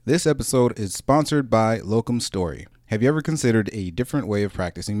This episode is sponsored by Locum Story. Have you ever considered a different way of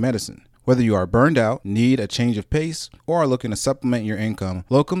practicing medicine? Whether you are burned out, need a change of pace, or are looking to supplement your income,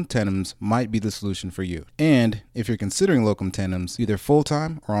 locum tenens might be the solution for you. And if you're considering locum tenens, either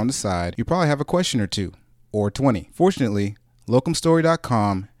full-time or on the side, you probably have a question or two, or 20. Fortunately,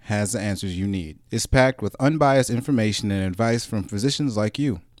 locumstory.com has the answers you need. It's packed with unbiased information and advice from physicians like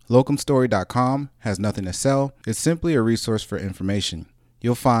you. Locumstory.com has nothing to sell. It's simply a resource for information.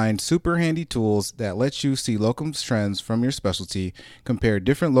 You'll find super handy tools that let you see locums trends from your specialty, compare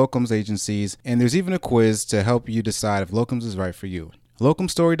different locums agencies, and there's even a quiz to help you decide if locums is right for you.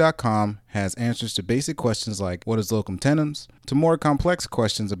 Locumstory.com has answers to basic questions like what is locum tenens, to more complex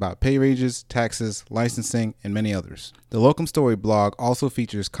questions about pay ranges, taxes, licensing, and many others. The Locum Story blog also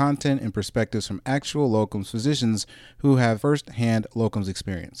features content and perspectives from actual locums physicians who have first-hand locums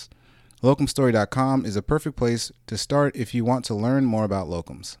experience. Locumstory.com is a perfect place to start if you want to learn more about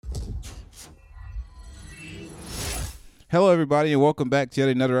locums. Hello, everybody, and welcome back to yet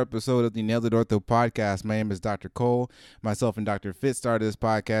another episode of the Nailed It Ortho podcast. My name is Dr. Cole. Myself and Dr. Fitz started this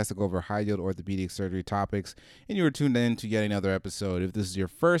podcast to go over high-yield orthopedic surgery topics, and you are tuned in to yet another episode. If this is your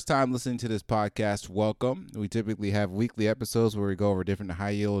first time listening to this podcast, welcome. We typically have weekly episodes where we go over different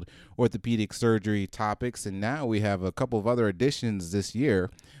high-yield orthopedic surgery topics, and now we have a couple of other additions this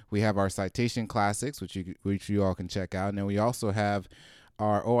year. We have our citation classics, which you all can check out, and then we also have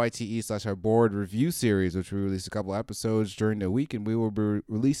our OITE / our board review series, which we released a couple episodes during the week, and we will be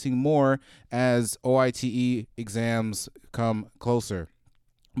releasing more as OITE exams come closer.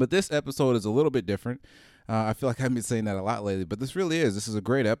 But this episode is a little bit different. I feel like I've been saying that a lot lately, but this is a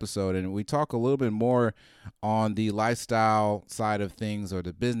great episode, and we talk a little bit more on the lifestyle side of things or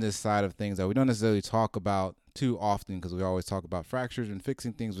the business side of things that we don't necessarily talk about too often because we always talk about fractures and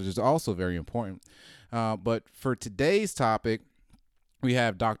fixing things, which is also very important. But for today's topic, we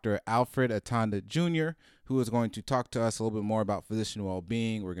have Dr. Alfred Atanda Jr., who is going to talk to us a little bit more about physician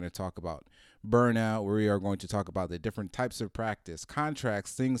well-being. We're going to talk about burnout. We are going to talk about the different types of practice,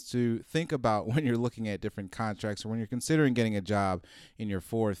 contracts, things to think about when you're looking at different contracts or when you're considering getting a job in your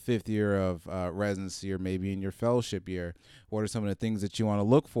fourth, fifth year of residency or maybe in your fellowship year. What are some of the things that you want to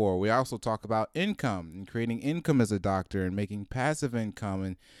look for? We also talk about income and creating income as a doctor and making passive income.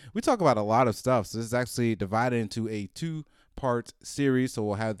 And we talk about a lot of stuff. So this is actually divided into a two-part series. So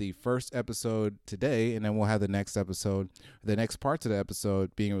we'll have the first episode today, and then we'll have the next parts of the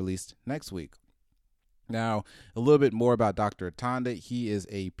episode being released next week. Now, a little bit more about Dr. Atanda. He is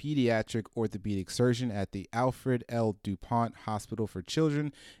a pediatric orthopedic surgeon at the Alfred L. DuPont Hospital for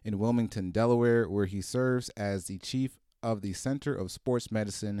Children in Wilmington, Delaware, where he serves as the chief of the Center of Sports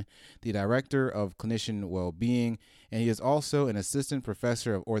Medicine, the director of clinician well-being, and he is also an assistant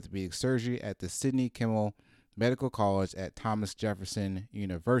professor of orthopedic surgery at the Sidney Kimmel Medical College at Thomas Jefferson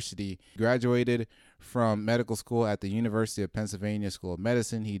University. He graduated from medical school at the University of Pennsylvania School of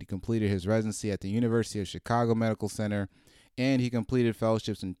Medicine. He completed his residency at the University of Chicago Medical Center, and he completed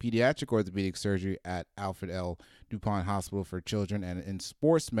fellowships in pediatric orthopedic surgery at Alfred L. DuPont Hospital for Children and in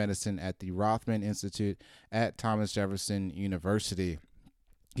sports medicine at the Rothman Institute at Thomas Jefferson University.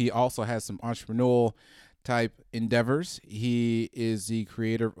 He also has some entrepreneurial type endeavors. He is the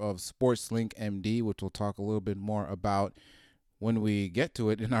creator of SportsLink MD, which we'll talk a little bit more about when we get to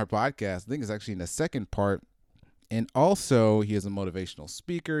it in our podcast. I think it's actually in the second part. And also, he is a motivational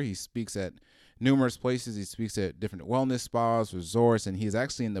speaker. He speaks at numerous places. He speaks at different wellness spas, resorts, and he's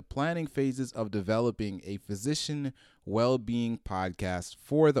actually in the planning phases of developing a physician well-being podcast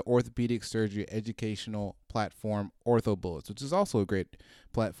for the orthopedic surgery educational platform OrthoBullets, which is also a great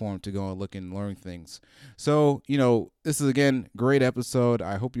platform to go and look and learn things. So, this is, again, great episode.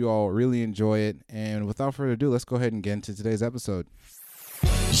 I hope you all really enjoy it. And without further ado, let's go ahead and get into today's episode.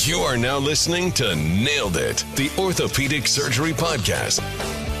 You are now listening to Nailed It, the Orthopedic Surgery Podcast.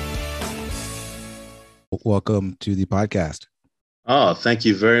 Welcome to the podcast. Oh, thank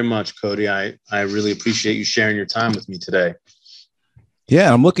you very much, Cody. I really appreciate you sharing your time with me today.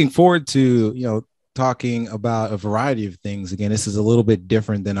 Yeah, I'm looking forward to, talking about a variety of things. Again, this is a little bit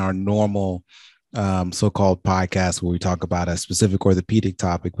different than our normal so-called podcast where we talk about a specific orthopedic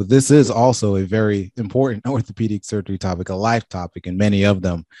topic, but this is also a very important orthopedic surgery topic, a life topic, and many of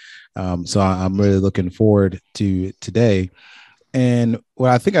them. So I'm really looking forward to today. And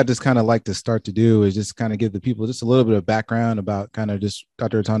what I think I just kind of like to start to do is just kind of give the people just a little bit of background about kind of just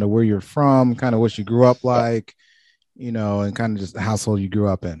Dr. Atanda, where you're from, kind of what you grew up like, and kind of just the household you grew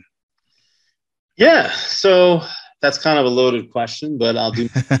up in. Yeah. So that's kind of a loaded question, but I'll do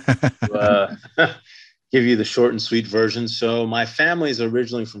give you the short and sweet version. So my family is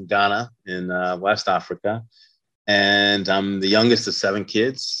originally from Ghana in West Africa. And I'm the youngest of 7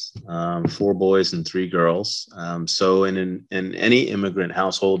 kids, 4 boys and 3 girls. So in any immigrant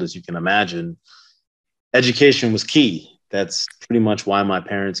household, as you can imagine, education was key. That's pretty much why my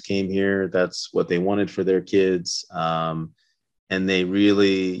parents came here. That's what they wanted for their kids. And they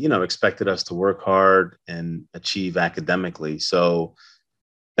really, expected us to work hard and achieve academically. So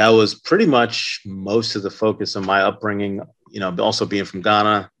that was pretty much most of the focus of my upbringing. Also being from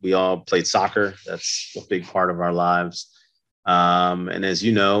Ghana, we all played soccer. That's a big part of our lives. And as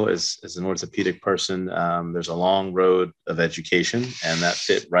you know, as an orthopedic person, there's a long road of education, and that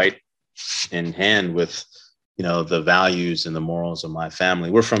fit right in hand with, the values and the morals of my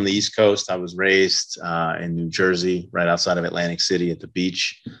family. We're from the East Coast. I was raised in New Jersey, right outside of Atlantic City at the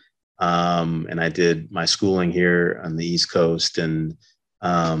beach. And I did my schooling here on the East Coast and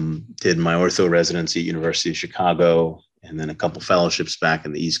did my ortho residency at University of Chicago, and then a couple fellowships back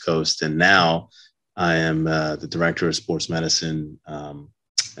in the East Coast. And now I am the director of sports medicine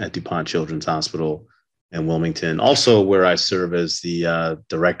at DuPont Children's Hospital in Wilmington, also where I serve as the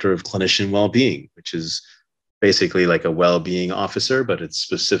director of clinician well-being, which is basically like a well-being officer, but it's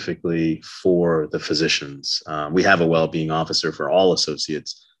specifically for the physicians. We have a well-being officer for all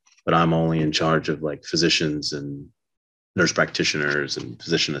associates, but I'm only in charge of like physicians and nurse practitioners and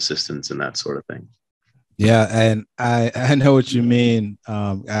physician assistants and that sort of thing. Yeah. And I know what you mean.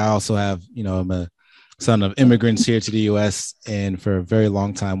 I also have, I'm a son of immigrants here to the U.S. and for a very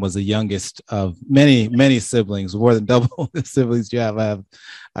long time was the youngest of many, many siblings, more than double the siblings you have.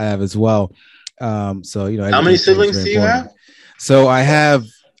 I have as well. So, how many siblings do you have? So I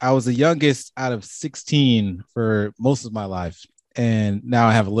was the youngest out of 16 for most of my life. And now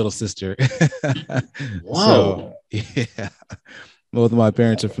I have a little sister. Whoa. So, yeah. Both of my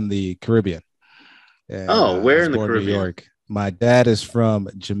parents are from the Caribbean. And, where in the Caribbean? New York. My dad is from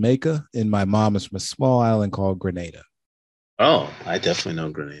Jamaica and my mom is from a small island called Grenada. Oh, I definitely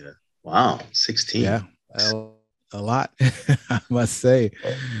know Grenada. Wow. 16. Yeah. A lot, I must say.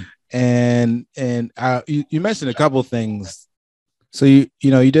 And you mentioned a couple of things. So you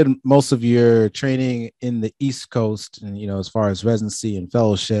did most of your training in the East Coast, and as far as residency and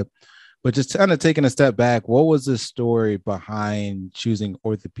fellowship, but just kind of taking a step back, what was the story behind choosing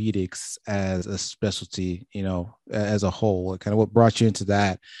orthopedics as a specialty? As a whole, kind of what brought you into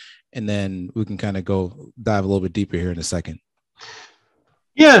that, and then we can kind of dive a little bit deeper here in a second.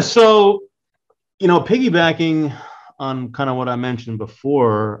 Yeah. So, piggybacking on kind of what I mentioned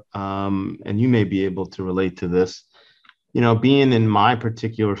before, and you may be able to relate to this, being in my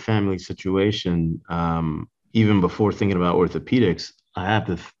particular family situation, even before thinking about orthopedics, I have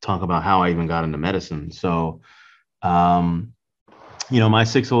to talk about how I even got into medicine. So, my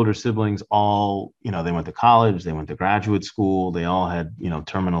 6 older siblings all, they went to college, they went to graduate school, they all had,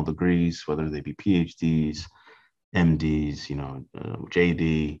 terminal degrees, whether they be PhDs, MDs,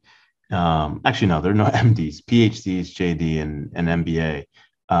 JD. Actually, no, there are no MDs, PhDs, JD, and MBA.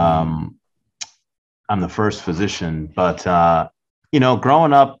 I'm the first physician, but,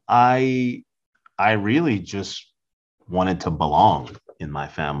 growing up, I really just wanted to belong in my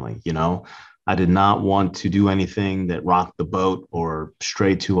family. I did not want to do anything that rocked the boat or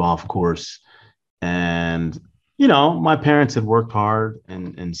stray too off course. And, my parents had worked hard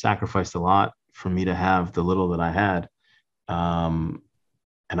and sacrificed a lot for me to have the little that I had.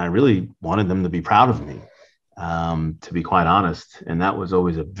 And I really wanted them to be proud of me, to be quite honest. And that was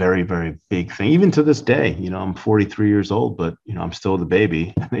always a very, very big thing. Even to this day, I'm 43 years old, but, I'm still the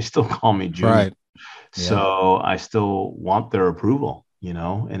baby and they still call me Junior. Right. Yeah. So I still want their approval,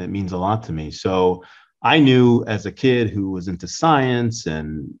 and it means a lot to me. So I knew as a kid who was into science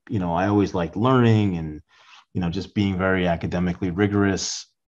and, I always liked learning and, just being very academically rigorous.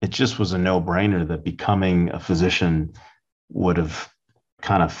 It just was a no-brainer that becoming a physician would have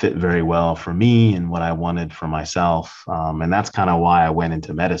kind of fit very well for me and what I wanted for myself. And that's kind of why I went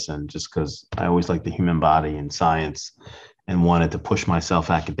into medicine, just because I always liked the human body and science and wanted to push myself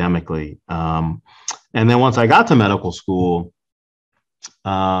academically. And then once I got to medical school,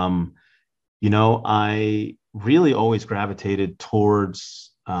 I really always gravitated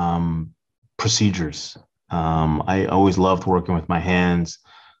towards procedures. I always loved working with my hands.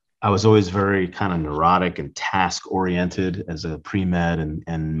 I was always very kind of neurotic and task oriented as a pre-med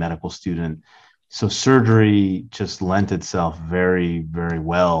and medical student. So surgery just lent itself very, very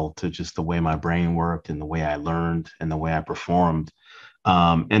well to just the way my brain worked and the way I learned and the way I performed.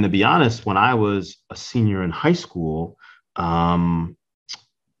 And to be honest, when I was a senior in high school, I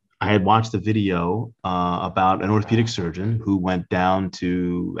had watched a video about an orthopedic surgeon who went down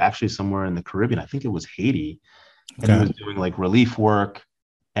to actually somewhere in the Caribbean. I think it was Haiti. And he was doing like relief work.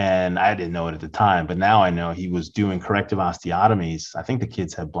 And I didn't know it at the time, but now I know he was doing corrective osteotomies. I think the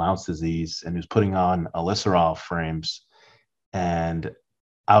kids had Blount's disease, and he was putting on Alicerol frames. And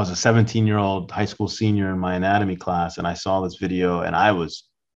I was a 17-year-old high school senior in my anatomy class, and I saw this video, and I was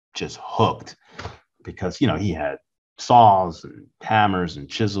just hooked because, he had saws and hammers and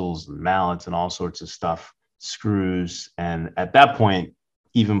chisels and mallets and all sorts of stuff, screws. And at that point,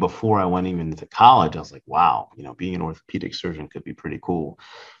 even before I went even to college, I was like, wow, being an orthopedic surgeon could be pretty cool.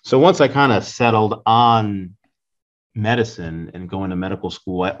 So once I kind of settled on medicine and going to medical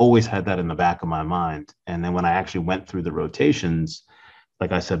school, I always had that in the back of my mind. And then when I actually went through the rotations,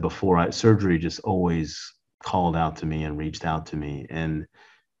 like I said before, surgery just always called out to me and reached out to me. And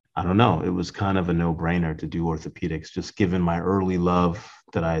I don't know, it was kind of a no-brainer to do orthopedics, just given my early love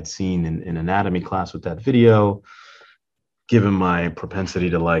that I had seen in anatomy class with that video, given my propensity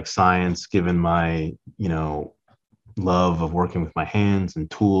to like science, given my, love of working with my hands and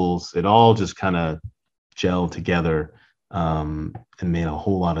tools. It all just kind of gelled together and made a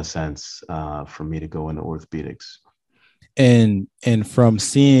whole lot of sense for me to go into orthopedics. And from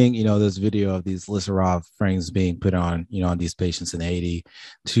seeing, this video of these Listerov frames being put on, on these patients in Haiti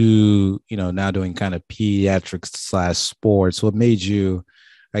to, now doing kind of pediatrics / sports, what made you,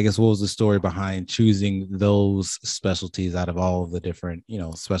 I guess, what was the story behind choosing those specialties out of all of the different,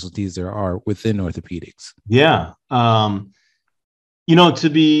 specialties there are within orthopedics? Yeah. To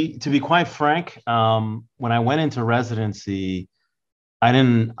be quite frank, when I went into residency, I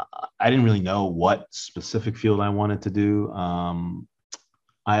didn't really know what specific field I wanted to do.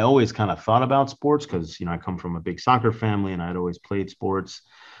 I always kind of thought about sports because, I come from a big soccer family and I'd always played sports.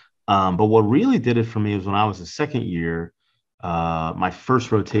 But what really did it for me was when I was a second year, my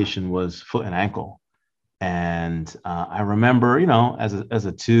first rotation was foot and ankle. And I remember, as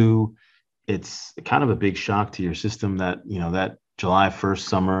a two, it's kind of a big shock to your system that, that July 1st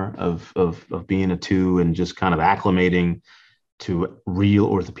summer of being a two and just kind of acclimating to real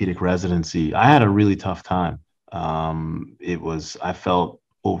orthopedic residency. I had a really tough time. I felt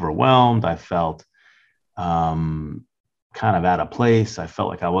overwhelmed. I felt kind of out of place. I felt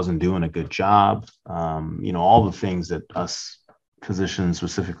like I wasn't doing a good job. All the things that us physicians,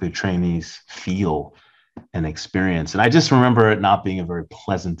 specifically trainees, feel and experience. And I just remember it not being a very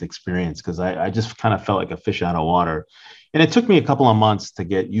pleasant experience because I just kind of felt like a fish out of water. And it took me a couple of months to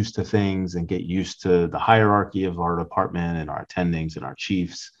get used to things and get used to the hierarchy of our department and our attendings and our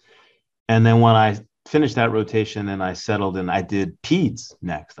chiefs. And then when I finished that rotation and I settled and I did peds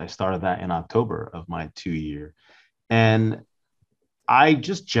next, I started that in October of my 2-year. And I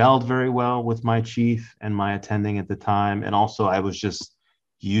just gelled very well with my chief and my attending at the time. And also I was just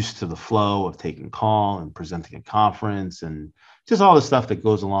used to the flow of taking call and presenting a conference and just all the stuff that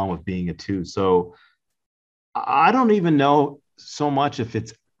goes along with being a two. So I don't even know so much if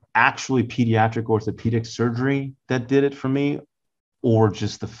it's actually pediatric orthopedic surgery that did it for me, or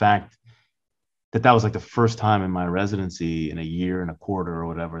just the fact that was like the first time in my residency in a year and a quarter or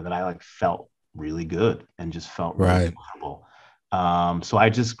whatever that I like felt really good and just felt really comfortable. So I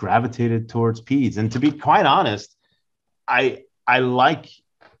just gravitated towards peds. And to be quite honest, I like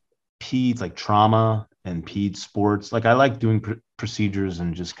peds, like trauma and peds sports. Like I like doing procedures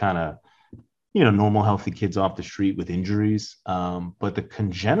and just kind of, normal healthy kids off the street with injuries. But the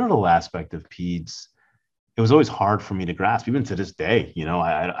congenital aspect of peds, it was always hard for me to grasp, even to this day.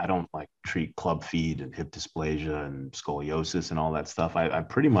 I don't like treat club feet and hip dysplasia and scoliosis and all that stuff. I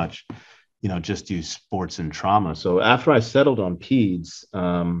pretty much, just do sports and trauma. So after I settled on peds,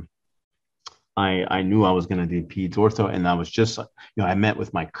 I knew I was going to do peds ortho. And I was just, I met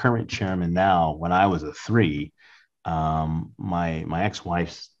with my current chairman now when I was a 3. My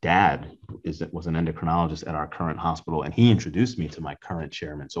ex-wife's dad was an endocrinologist at our current hospital, and he introduced me to my current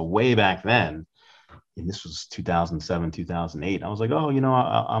chairman. So way back then, and this was 2007, 2008, I was like, oh,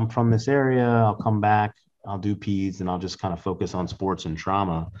 I'm from this area. I'll come back. I'll do peds and I'll just kind of focus on sports and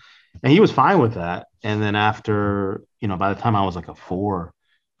trauma. And he was fine with that. And then after, by the time I was like a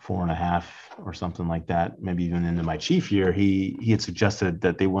 4.5 or something like that, maybe even into my chief year, he had suggested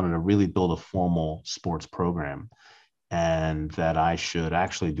that they wanted to really build a formal sports program and that I should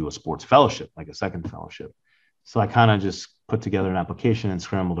actually do a sports fellowship, like a second fellowship. So I kind of just put together an application and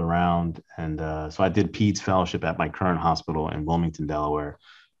scrambled around. And so I did peds fellowship at my current hospital in Wilmington, Delaware.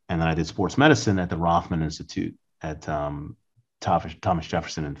 And then I did sports medicine at the Rothman Institute at Thomas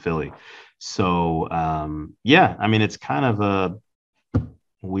Jefferson in Philly. So it's kind of a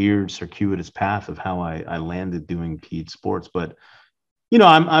weird circuitous path of how I landed doing ped sports, but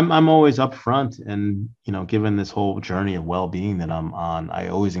I'm always upfront, and given this whole journey of well-being that I'm on, I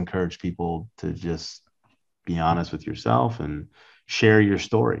always encourage people to just be honest with yourself and share your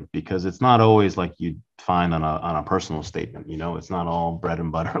story, because it's not always like you find on a personal statement. You know, it's not all bread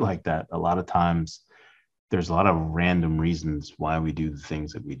and butter like that. A lot of times there's a lot of random reasons why we do the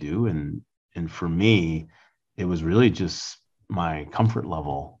things that we do. And for me, it was really just my comfort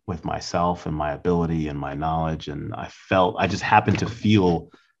level with myself and my ability and my knowledge. And I just happened to feel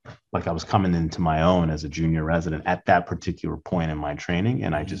like I was coming into my own as a junior resident at that particular point in my training.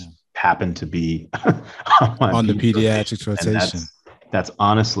 And I just happened to be on the pediatrics rotation. That's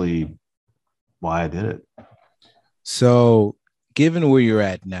honestly why I did it. So given where you're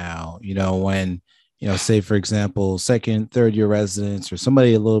at now, you know, when, you know, say, for example, second, third year residents or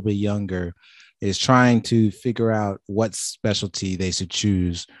somebody a little bit younger is trying to figure out what specialty they should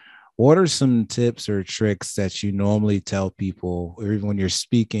choose, what are some tips or tricks that you normally tell people, or even when you're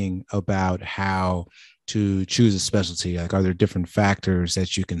speaking about how to choose a specialty? Like, are there different factors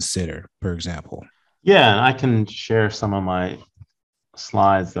that you consider, for example? Yeah, I can share some of my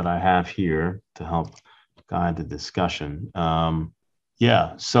slides that I have here to help guide the discussion.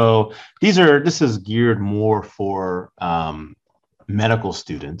 Yeah, so this is geared more for medical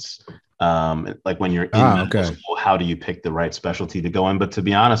students. Like when you're in medical school, how do you pick the right specialty to go in? But to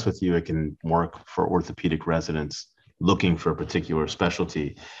be honest with you, it can work for orthopedic residents looking for a particular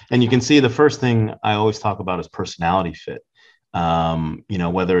specialty. And you can see the first thing I always talk about is personality fit. You know,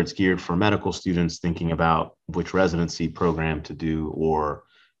 whether it's geared for medical students thinking about which residency program to do, or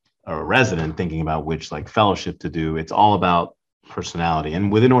a resident thinking about which like fellowship to do, it's all about personality.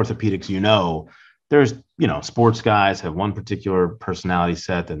 And within orthopedics, you know, there's, you know, sports guys have one particular personality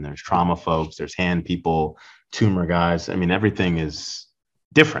set, and there's trauma folks, there's hand people, tumor guys. I mean, everything is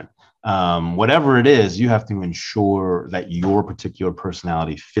different. Whatever it is, you have to ensure that your particular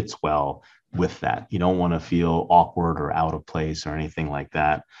personality fits well with that. You don't want to feel awkward or out of place or anything like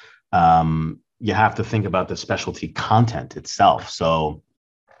that. You have to think about the specialty content itself. So,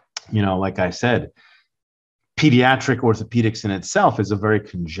 you know, like I said, pediatric orthopedics in itself is a very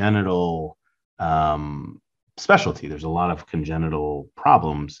congenital specialty. There's a lot of congenital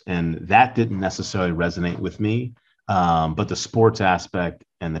problems, and that didn't necessarily resonate with me. But the sports aspect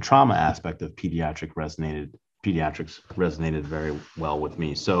and the trauma aspect of pediatrics resonated very well with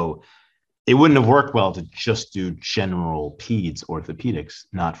me. So it wouldn't have worked well to just do general peds orthopedics,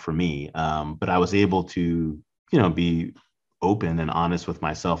 not for me. But I was able to, you know, be open and honest with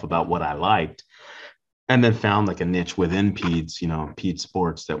myself about what I liked, and then found like a niche within peds, you know, peds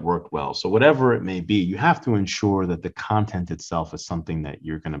sports that worked well. So whatever it may be, you have to ensure that the content itself is something that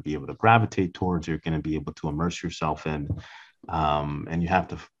you're going to be able to gravitate towards, you're going to be able to immerse yourself in. And you have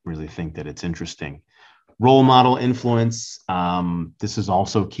to really think that it's interesting. Role model influence. This is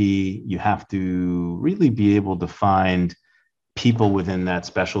also key. You have to really be able to find people within that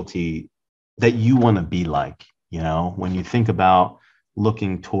specialty that you want to be like. You know, when you think about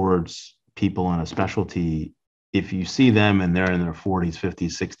looking towards people in a specialty, if you see them and they're in their 40s,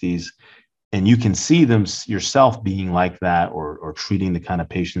 50s, 60s, and you can see them yourself being like that, or treating the kind of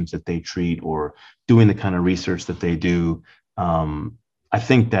patients that they treat, or doing the kind of research that they do, I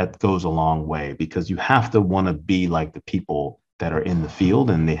think that goes a long way, because you have to want to be like the people that are in the field,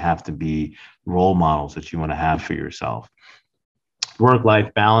 and they have to be role models that you want to have for yourself.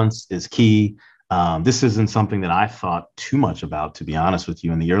 Work-life balance is key. This isn't something that I thought too much about, to be honest with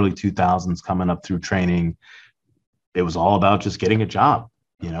you. In the early 2000s, coming up through training, it was all about just getting a job.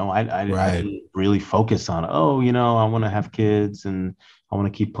 You know, I didn't really focus on, oh, you know, I want to have kids and I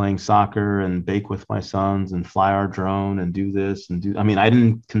want to keep playing soccer and bake with my sons and fly our drone and do this and do. I mean, I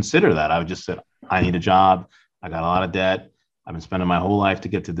didn't consider that. I would just said, I need a job. I got a lot of debt. I've been spending my whole life to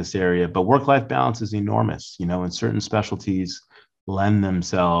get to this area. But work-life balance is enormous. You know, and certain specialties lend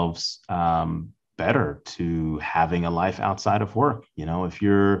themselves better to having a life outside of work. You know, if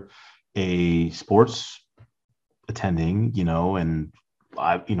you're a sports attending, you know, and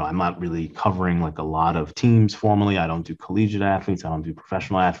I'm not really covering like a lot of teams formally. I don't do collegiate athletes. I don't do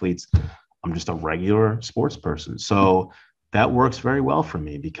professional athletes. I'm just a regular sports person. So that works very well for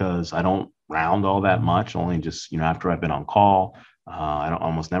me, because I don't round all that much, only just, you know, after I've been on call. I don't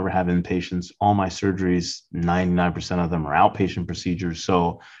almost never have inpatients. All my surgeries, 99% of them are outpatient procedures.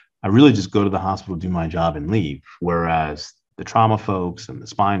 So I really just go to the hospital, do my job, and leave. Whereas the trauma folks and the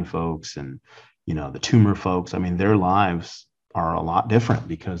spine folks and, you know, the tumor folks, I mean, their lives are a lot different,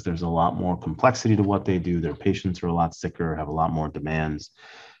 because there's a lot more complexity to what they do. Their patients are a lot sicker, have a lot more demands.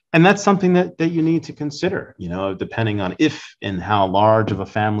 And that's something that you need to consider, you know, depending on if and how large of a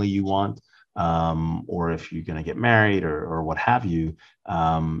family you want, or if you're going to get married or what have you.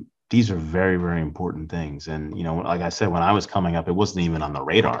 These are very, very important things. And, you know, like I said, when I was coming up, it wasn't even on the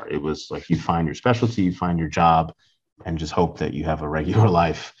radar. It was like, you find your specialty, you find your job, and just hope that you have a regular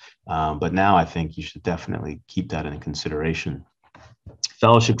life. But now I think you should definitely keep that in consideration.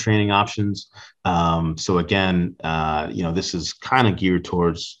 Fellowship training options. So again, this is kind of geared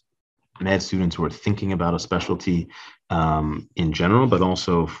towards med students who are thinking about a specialty in general, but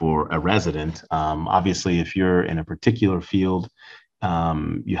also for a resident. Obviously, if you're in a particular field,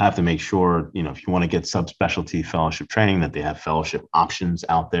 you have to make sure, if you want to get subspecialty fellowship training, that they have fellowship options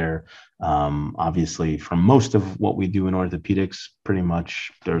out there. Obviously, for most of what we do in orthopedics, pretty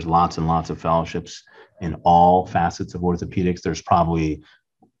much there's lots and lots of fellowships in all facets of orthopedics. There's probably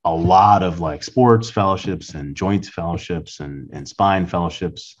a lot of like sports fellowships and joints fellowships and spine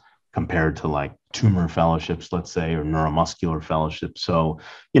fellowships compared to like tumor fellowships, let's say, or neuromuscular fellowships. So,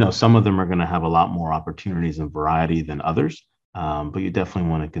 some of them are going to have a lot more opportunities and variety than others. But you definitely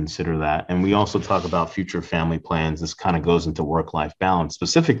want to consider that. And we also talk about future family plans. This kind of goes into work-life balance,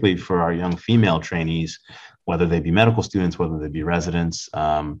 specifically for our young female trainees, whether they be medical students, whether they be residents.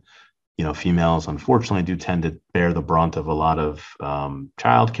 Females unfortunately do tend to bear the brunt of a lot of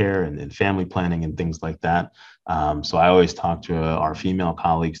childcare and family planning and things like that. So I always talk to our female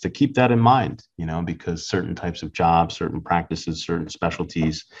colleagues to keep that in mind, because certain types of jobs, certain practices, certain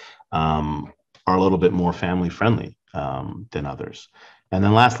specialties are a little bit more family friendly than others. And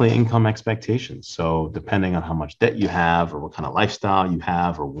then lastly, income expectations. So depending on how much debt you have or what kind of lifestyle you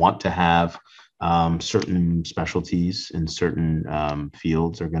have or want to have, certain specialties in certain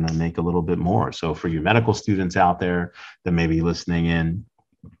fields are going to make a little bit more. So for your medical students out there that may be listening in,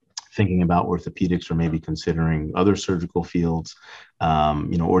 thinking about orthopedics or maybe considering other surgical fields,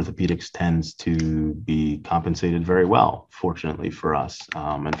 orthopedics tends to be compensated very well, fortunately for us.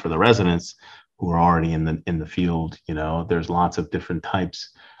 And for the residents who are already in the field, there's lots of different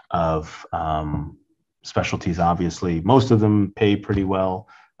types of specialties. Obviously, most of them pay pretty well.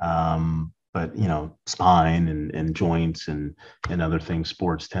 But spine and joints and other things,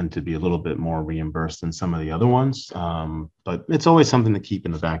 sports tend to be a little bit more reimbursed than some of the other ones. But it's always something to keep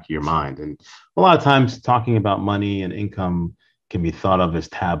in the back of your mind. And a lot of times talking about money and income can be thought of as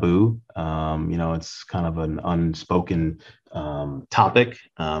taboo. It's kind of an unspoken topic,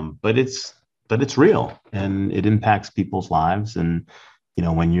 but it's real and it impacts people's lives. And,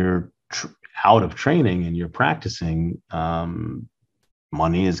 when you're out of training and you're practicing,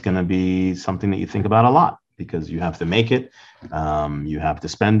 money is going to be something that you think about a lot because you have to make it, you have to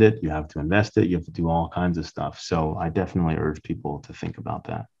spend it, you have to invest it, you have to do all kinds of stuff. So I definitely urge people to think about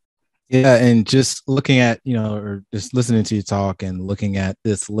that. Yeah. And just looking at, or just listening to you talk and looking at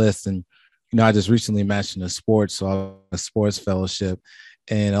this list, and, I just recently mentioned a sports fellowship,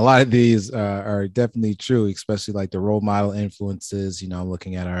 and a lot of these are definitely true, especially like the role model influences.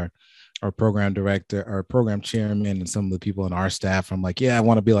 Looking at our program director, our program chairman, and some of the people in our staff. I'm like, yeah, I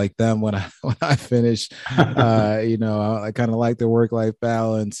want to be like them when I finish. I kind of like their work-life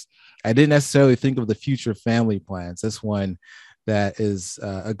balance. I didn't necessarily think of the future family plans. That's one that is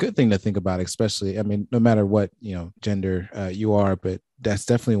a good thing to think about, especially, no matter what, gender you are, but that's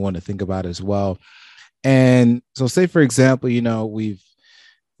definitely one to think about as well. And so say, for example,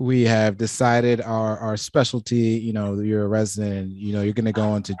 we have decided our specialty, you're a resident and, you're going to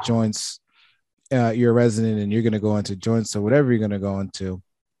go into joints, you're a resident and you're going to go into joints. So whatever you're going to go into,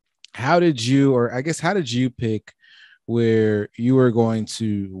 how did you pick where you were going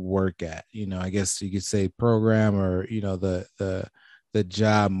to work at? I guess you could say program or, the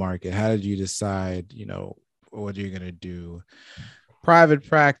job market. How did you decide, what you're going to do? Private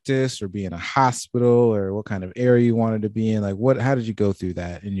practice or be in a hospital, or what kind of area you wanted to be in? How did you go through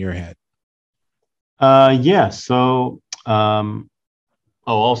that in your head? So,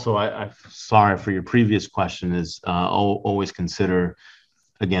 also, I'm sorry for your previous question is always consider,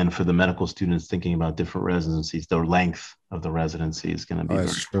 again, for the medical students thinking about different residencies, the length of the residency is going to be very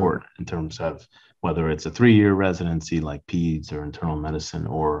important in terms of whether it's a 3-year residency like peds or internal medicine,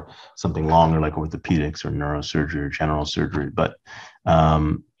 or something longer like orthopedics or neurosurgery or general surgery. But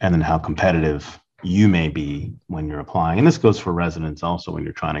and then how competitive you may be when you're applying. And this goes for residents also. When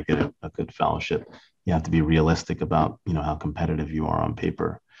you're trying to get a good fellowship, you have to be realistic about how competitive you are on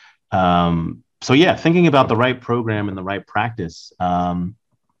paper. So yeah, thinking about the right program and the right practice.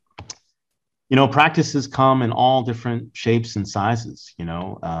 Practices come in all different shapes and sizes.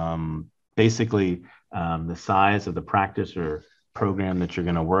 Basically, the size of the practice or program that you're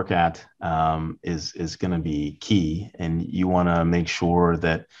going to work at is going to be key, and you want to make sure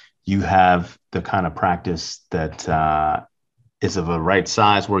that you have the kind of practice that is of a right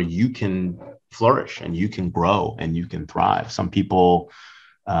size where you can flourish and you can grow and you can thrive. Some people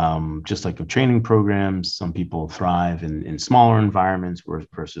Just like with training programs, some people thrive in smaller environments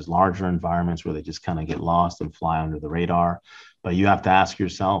versus larger environments where they just kind of get lost and fly under the radar. But you have to ask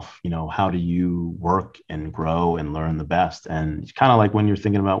yourself, how do you work and grow and learn the best? And it's kind of like when you're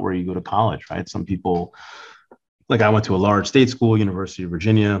thinking about where you go to college, right? Some people, like I went to a large state school, University of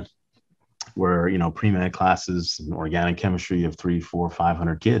Virginia, where pre-med classes in organic chemistry of 300, 400,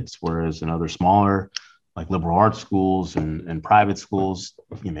 500 kids, whereas in other smaller like liberal arts schools and private schools,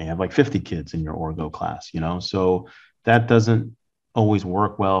 you may have like 50 kids in your orgo class, so that doesn't always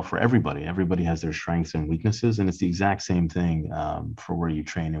work well for everybody. Everybody has their strengths and weaknesses, and it's the exact same thing for where you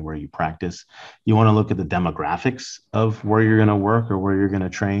train and where you practice. You want to look at the demographics of where you're going to work or where you're going to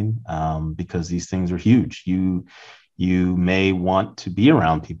train, because these things are huge. You may want to be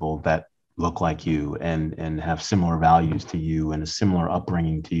around people that look like you and have similar values to you and a similar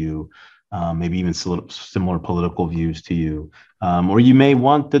upbringing to you, maybe even similar political views to you. Or you may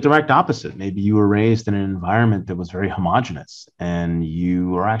want the direct opposite. Maybe you were raised in an environment that was very homogenous and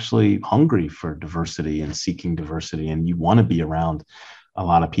you are actually hungry for diversity and seeking diversity, and you want to be around a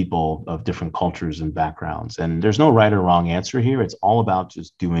lot of people of different cultures and backgrounds. And there's no right or wrong answer here. It's all about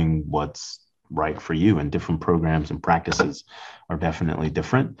just doing what's right for you, and different programs and practices are definitely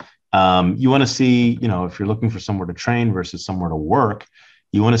different. You want to see, if you're looking for somewhere to train versus somewhere to work,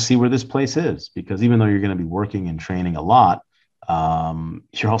 you want to see where this place is, because even though you're going to be working and training a lot,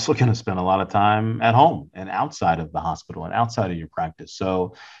 you're also going to spend a lot of time at home and outside of the hospital and outside of your practice.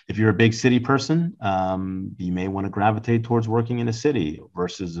 So if you're a big city person, you may want to gravitate towards working in a city,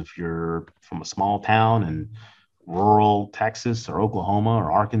 versus if you're from a small town in rural Texas or Oklahoma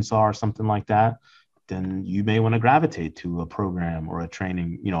or Arkansas or something like that, then you may want to gravitate to a program or a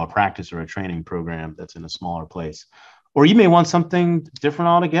training, a practice or a training program that's in a smaller place. Or you may want something different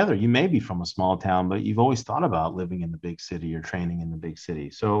altogether. You may be from a small town, but you've always thought about living in the big city or training in the big city.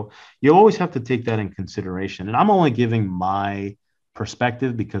 So you always have to take that in consideration. And I'm only giving my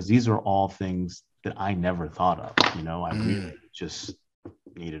perspective because these are all things that I never thought of. I really just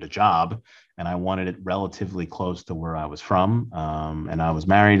needed a job and I wanted it relatively close to where I was from. And I was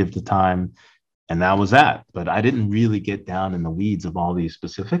married at the time. And that was that. But I didn't really get down in the weeds of all these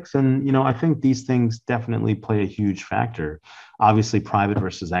specifics. And, I think these things definitely play a huge factor. Obviously, private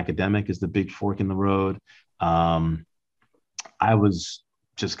versus academic is the big fork in the road. I was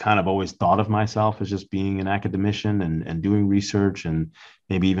just kind of always thought of myself as just being an academician and doing research and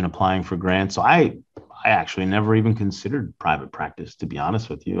maybe even applying for grants. So I actually never even considered private practice, to be honest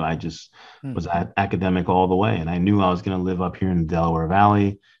with you. I just was academic all the way. And I knew I was going to live up here in the Delaware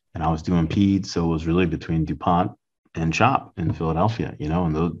Valley. And I was doing peds, so it was really between DuPont and CHOP in Philadelphia,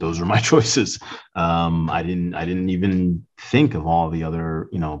 and those were my choices. I didn't even think of all the other,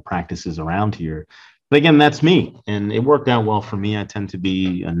 practices around here. But again, that's me, and it worked out well for me. I tend to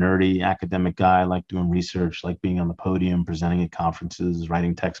be a nerdy academic guy. I like doing research, like being on the podium, presenting at conferences,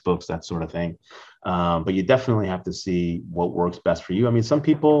 writing textbooks, that sort of thing. But you definitely have to see what works best for you. I mean, some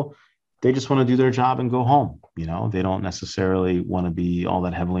people, they just want to do their job and go home. They don't necessarily want to be all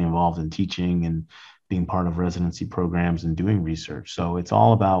that heavily involved in teaching and being part of residency programs and doing research. So it's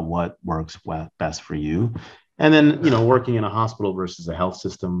all about what works best for you. And then, working in a hospital versus a health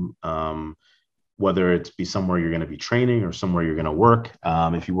system, whether it's be somewhere you're going to be training or somewhere you're going to work.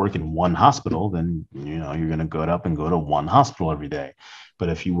 If you work in one hospital, then, you're going to go to one hospital every day. But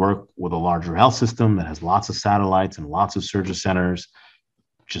if you work with a larger health system that has lots of satellites and lots of surgery centers,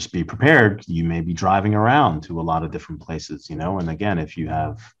 just be prepared. You may be driving around to a lot of different places, and again, if you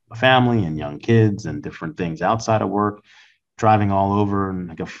have a family and young kids and different things outside of work, driving all over in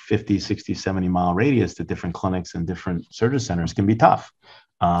like a 50, 60, 70 mile radius to different clinics and different surgery centers can be tough.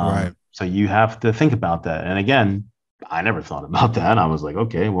 Right. So you have to think about that. And again, I never thought about that. I was like,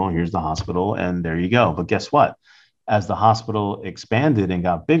 okay, well, here's the hospital and there you go. But guess what? As the hospital expanded and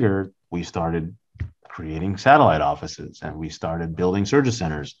got bigger, we started creating satellite offices and we started building surgery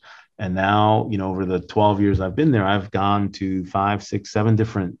centers. And now, over the 12 years I've been there, I've gone to 5, 6, 7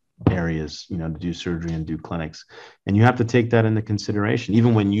 different areas, to do surgery and do clinics. And you have to take that into consideration.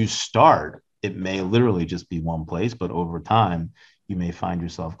 Even when you start, it may literally just be one place, but over time, you may find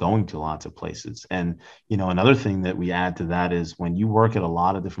yourself going to lots of places. And, another thing that we add to that is when you work at a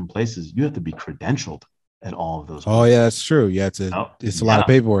lot of different places, you have to be credentialed at all of those places. Oh yeah, that's true. Yeah, it's a lot of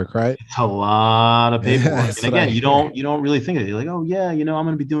paperwork, right? It's a lot of paperwork. Yeah, and again, you don't really think of it. You're like, oh yeah, I'm going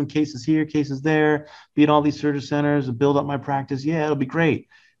to be doing cases here, cases there, be at all these surgery centers and build up my practice. Yeah, it'll be great.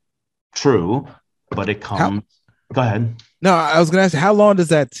 True, but it comes. Go ahead. No, I was going to ask, how long does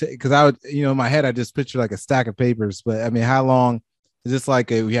that take? Because I would, in my head, I just picture like a stack of papers. But I mean, how long Is this like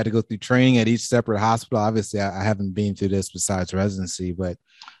we had to go through training at each separate hospital? Obviously, I haven't been through this besides residency, but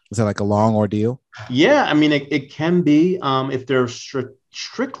is that like a long ordeal? Yeah, I mean, it can be if they're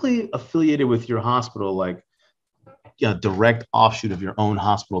strictly affiliated with your hospital, like direct offshoot of your own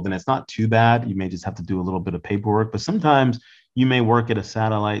hospital, then it's not too bad. You may just have to do a little bit of paperwork, but sometimes you may work at a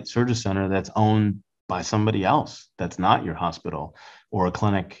satellite surgery center that's owned by somebody else that's not your hospital, or a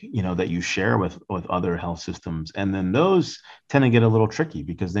clinic, that you share with other health systems. And then those tend to get a little tricky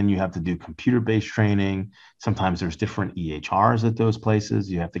because then you have to do computer-based training. Sometimes there's different EHRs at those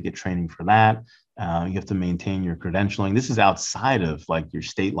places. You have to get training for that. You have to maintain your credentialing. This is outside of like your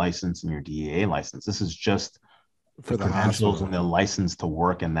state license and your DEA license. This is just for the credentials hospital and the license to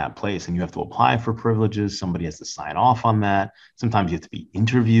work in that place. And you have to apply for privileges. Somebody has to sign off on that. Sometimes you have to be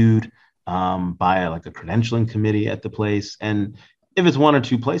interviewed by a credentialing committee at the place. And if it's one or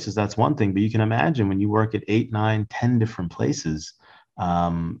two places, that's one thing. But you can imagine when you work at 8, 9, 10 different places,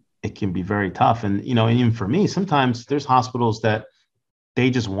 it can be very tough. And, even for me, sometimes there's hospitals that they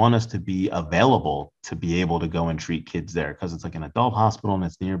just want us to be available to be able to go and treat kids there because it's like an adult hospital and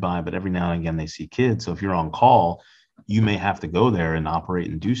it's nearby, but every now and again they see kids. So if you're on call, you may have to go there and operate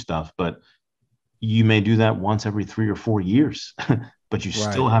and do stuff, but you may do that once every 3 or 4 years, but you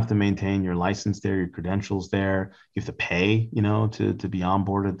still have to maintain your license there, your credentials there. You have to pay, to be on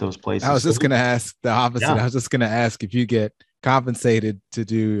board at those places. I was just going to ask the opposite. Yeah. I was just going to ask if you get compensated to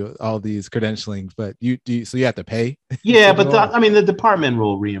do all these credentialing, but so you have to pay. Yeah, but the department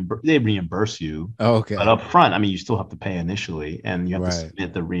will reimburse you. Oh, okay. But up front, you still have to pay initially, and you have to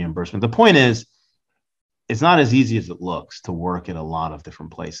submit the reimbursement. The point is, it's not as easy as it looks to work at a lot of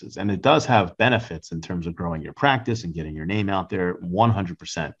different places, and it does have benefits in terms of growing your practice and getting your name out there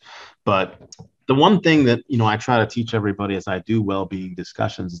 100%. But the one thing that, I try to teach everybody as I do well-being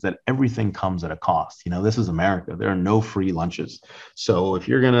discussions is that everything comes at a cost. This is America. There are no free lunches. So if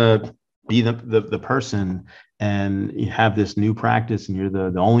you're going to be the person and you have this new practice and you're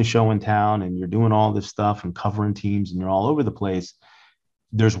the only show in town and you're doing all this stuff and covering teams and you're all over the place,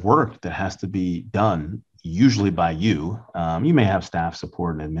 there's work that has to be done, usually by you. You may have staff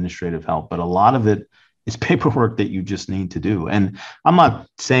support and administrative help, but a lot of it is paperwork that you just need to do. And I'm not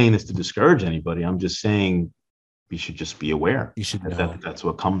saying this to discourage anybody. I'm just saying you should just be aware. You should know. That's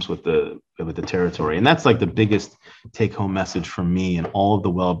what comes with the territory. And that's like the biggest take home message from me and all of the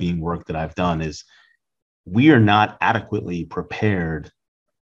well-being work that I've done is we are not adequately prepared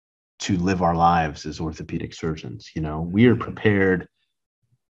to live our lives as orthopedic surgeons. We are prepared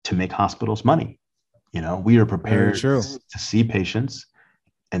to make hospitals money. We are prepared to see patients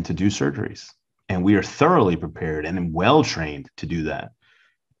and to do surgeries. And we are thoroughly prepared and well-trained to do that.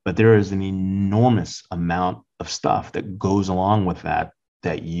 But there is an enormous amount of stuff that goes along with that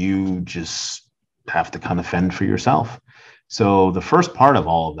you just have to kind of fend for yourself. So the first part of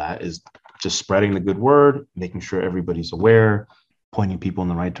all of that is just spreading the good word, making sure everybody's aware, pointing people in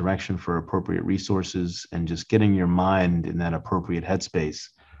the right direction for appropriate resources, and just getting your mind in that appropriate headspace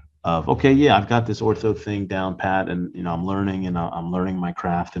of, okay, yeah, I've got this ortho thing down pat, and I'm learning my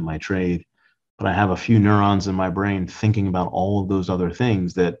craft and my trade. But I have a few neurons in my brain thinking about all of those other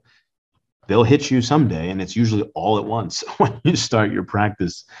things that they'll hit you someday. And it's usually all at once when you start your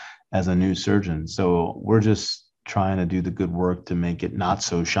practice as a new surgeon. So we're just trying to do the good work to make it not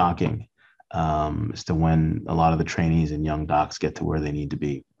so shocking as to when a lot of the trainees and young docs get to where they need to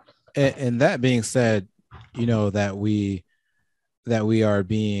be. And that being said, that we are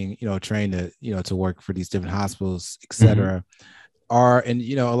being, trained to, to work for these different hospitals, et cetera, and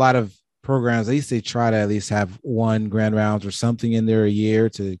a lot of programs, at least they try to at least have one grand rounds or something in there a year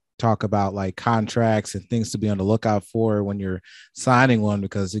to talk about like contracts and things to be on the lookout for when you're signing one,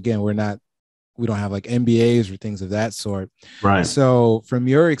 because again, we don't have like MBAs or things of that sort. Right. So from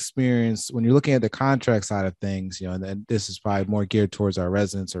your experience, when you're looking at the contract side of things, and this is probably more geared towards our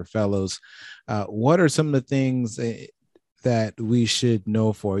residents or fellows, what are some of the things that we should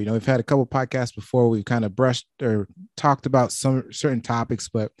know for? We've had a couple podcasts before. We've kind of brushed or talked about some certain topics,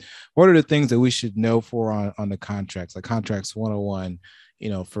 but what are the things that we should know for on the contracts, like contracts 101,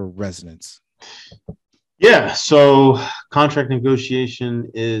 for residents? Yeah. So contract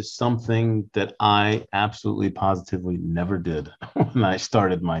negotiation is something that I absolutely positively never did when I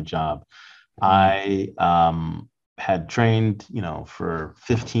started my job. I had trained, for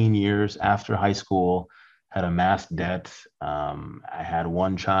 15 years after high school, had amassed debt. I had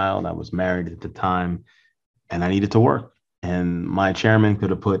one child. I was married at the time, and I needed to work. And my chairman could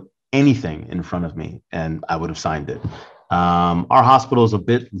have put anything in front of me, and I would have signed it. Our hospital is a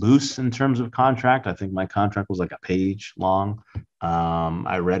bit loose in terms of contract. I think my contract was like a page long.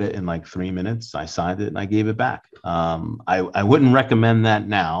 I read it in like 3 minutes. I signed it and I gave it back. I wouldn't recommend that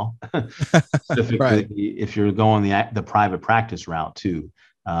now, specifically Right. if you're going the private practice route too.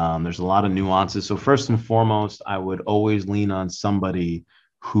 There's a lot of nuances. So first and foremost, I would always lean on somebody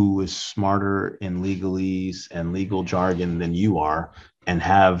who is smarter in legalese and legal jargon than you are and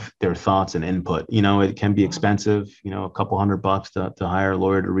have their thoughts and input. It can be expensive, a couple $100 to hire a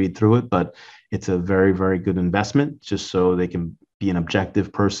lawyer to read through it, but it's a very, very good investment just so they can be an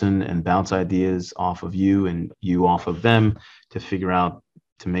objective person and bounce ideas off of you and you off of them to figure out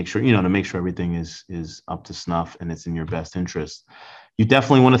to make sure everything is up to snuff and it's in your best interest. You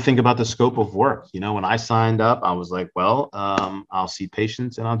definitely want to think about the scope of work. When I signed up, I was like, well, I'll see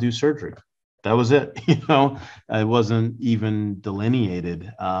patients and I'll do surgery. That was it. It wasn't even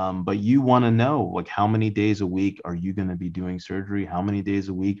delineated. But you want to know, like, how many days a week are you going to be doing surgery? How many days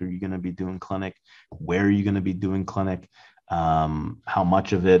a week are you going to be doing clinic? Where are you going to be doing clinic? How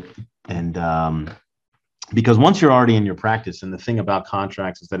much of it? And because once you're already in your practice, and the thing about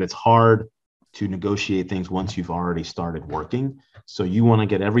contracts is that it's hard to negotiate things once you've already started working. So you want to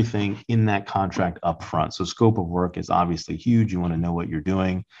get everything in that contract up front. So scope of work is obviously huge. You want to know what you're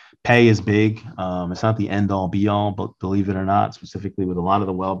doing. Pay is big. It's not the end all be all, but believe it or not, specifically with a lot of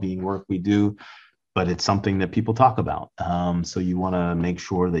the well-being work we do, but it's something that people talk about. So you want to make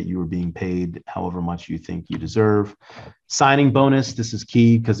sure that you are being paid however much you think you deserve. Signing bonus, this is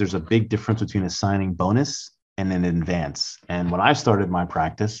key because there's a big difference between a signing bonus and an advance. And when I started my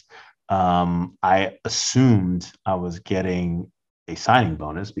practice, I assumed I was getting a signing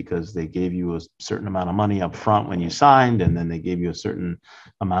bonus because they gave you a certain amount of money up front when you signed, and then they gave you a certain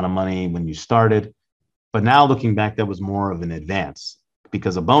amount of money when you started. But now looking back, that was more of an advance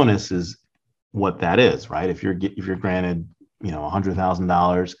because a bonus is what that is, right? If you're granted,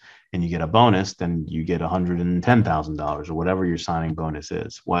 $100,000 and you get a bonus, then you get $110,000 or whatever your signing bonus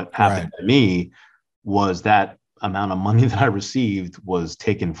is. What happened to me was that amount of money that I received was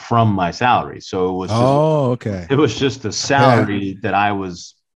taken from my salary. So it was it was just a salary that I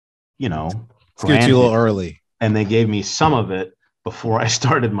was, granted you a little early. And they gave me some of it before I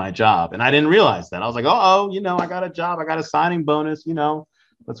started my job. And I didn't realize that. I was like, I got a job. I got a signing bonus,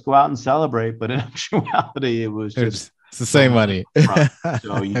 let's go out and celebrate. But in actuality, it was just it's the same money.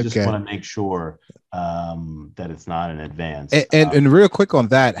 So you just want to make sure that it's not in advance. And real quick on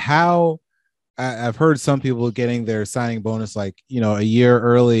that, how I've heard some people getting their signing bonus like, a year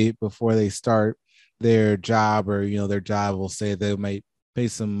early before they start their job, or, their job will say they might pay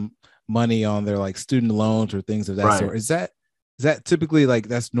some money on their like student loans or things of that sort. Is that typically like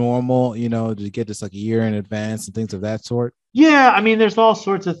that's normal, to get this like a year in advance and things of that sort? Yeah. I mean, there's all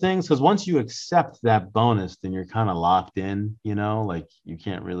sorts of things because once you accept that bonus, then you're kind of locked in, like you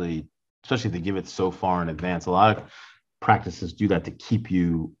can't really, especially if they give it so far in advance. A lot of practices do that to keep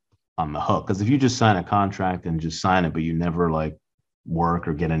you on the hook. Because if you just sign a contract and just sign it, but you never like work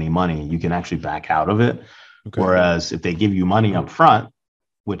or get any money, you can actually back out of it. Okay. Whereas if they give you money up front,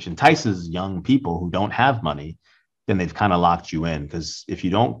 which entices young people who don't have money, then they've kind of locked you in. Because if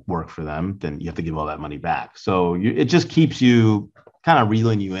you don't work for them, then you have to give all that money back. So it just keeps you kind of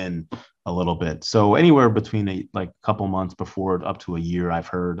reeling you in a little bit. So anywhere between a couple months before up to a year, I've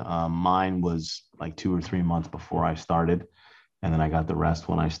heard. Mine was like 2 or 3 months before I started. And then I got the rest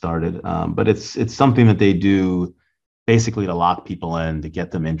when I started. But it's something that they do basically to lock people in, to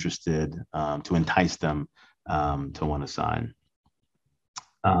get them interested, to entice them to want to sign.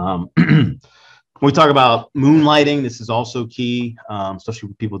 When we talk about moonlighting, this is also key, especially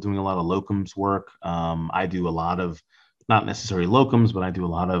with people doing a lot of locums work. I do a lot of, not necessarily locums, but I do a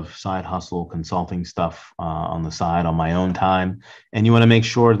lot of side hustle consulting stuff on the side on my own time. And you want to make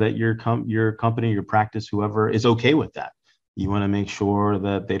sure that your company, your practice, whoever is okay with that. You want to make sure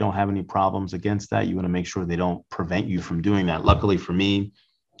that they don't have any problems against that. You want to make sure they don't prevent you from doing that. Luckily for me,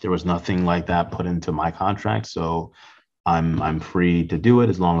 there was nothing like that put into my contract. So I'm free to do it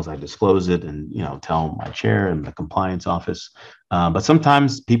as long as I disclose it and, tell my chair and the compliance office. But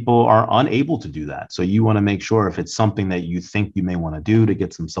sometimes people are unable to do that. So you want to make sure if it's something that you think you may want to do to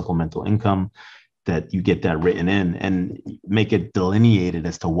get some supplemental income, that you get that written in and make it delineated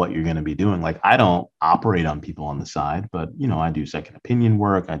as to what you're going to be doing. Like I don't operate on people on the side, but I do second opinion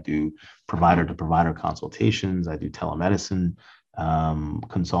work. I do provider to provider consultations. I do telemedicine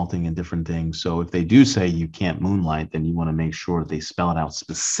consulting and different things. So if they do say you can't moonlight, then you want to make sure they spell it out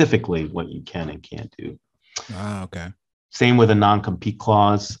specifically what you can and can't do. Okay. Same with a non-compete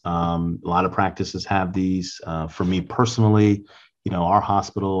clause. A lot of practices have these. For me personally, our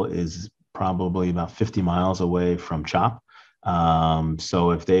hospital is probably about 50 miles away from CHOP.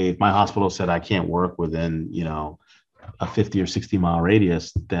 So if my hospital said I can't work within, a 50 or 60 mile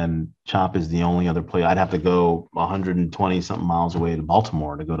radius, then CHOP is the only other place. I'd have to go 120 something miles away to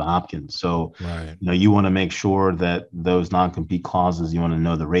Baltimore to go to Hopkins. So, Right. You want to make sure that those non-compete clauses, you want to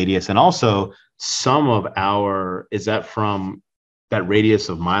know the radius. And also is that from that radius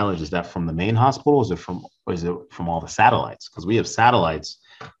of mileage? Is that from the main hospital? Is it from all the satellites? Because we have satellites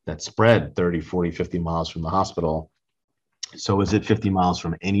that spread 30, 40, 50 miles from the hospital. So is it 50 miles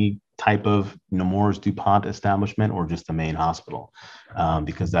from any type of Nemours DuPont establishment or just the main hospital?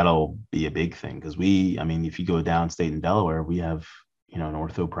 Because that'll be a big thing. Because if you go downstate in Delaware, we have, an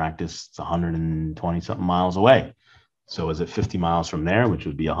ortho practice, it's 120 something miles away. So is it 50 miles from there, which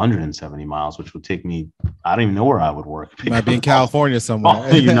would be 170 miles, which would take me, I don't even know where I would work. You might be in California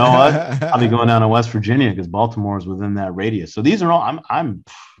somewhere. You know what? I'll be going down to West Virginia because Baltimore is within that radius. So these are all,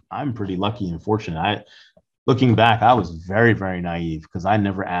 I'm pretty lucky and fortunate. Looking back, I was very, very naive because I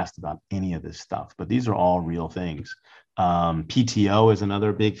never asked about any of this stuff, but these are all real things. PTO is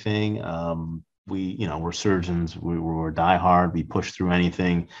another big thing. We're surgeons. We're diehard. We push through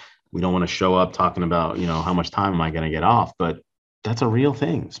anything. We don't want to show up talking about, how much time am I going to get off? But that's a real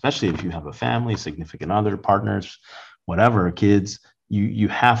thing, especially if you have a family, significant other, partners, whatever, kids. You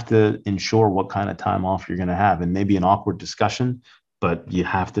have to ensure what kind of time off you're going to have, and maybe an awkward discussion, but you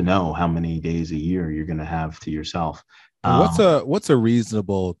have to know how many days a year you're going to have to yourself. What's a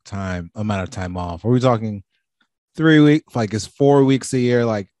reasonable amount of time off? Are we talking 3 weeks? Like, is 4 weeks a year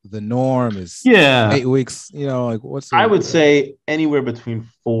like the norm? Is 8 weeks? I would say anywhere between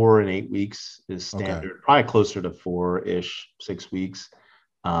 4 and 8 weeks is standard. Okay. Probably closer to 4-ish, 6 weeks.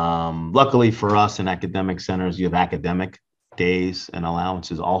 Luckily for us in academic centers, you have academic days and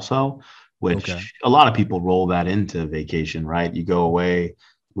allowances also, which a lot of people roll that into vacation, right? You go away.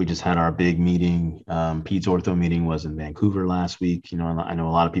 We just had our big meeting. Peds Ortho meeting was in Vancouver last week. I know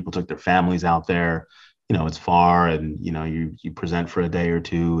a lot of people took their families out there. It's far, and, you present for a day or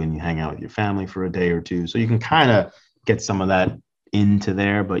two and you hang out with your family for a day or two. So you can kind of get some of that into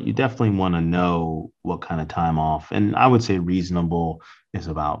there, but you definitely want to know what kind of time off. And I would say reasonable is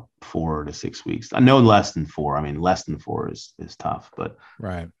about 4 to 6 weeks. I know less than 4. I mean, less than 4 is tough, but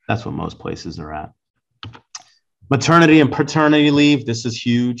right. That's what most places are at. Maternity and paternity leave. This is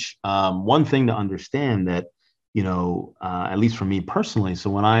huge. One thing to understand that, at least for me personally. So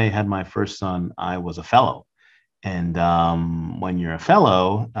when I had my first son, I was a fellow. And when you're a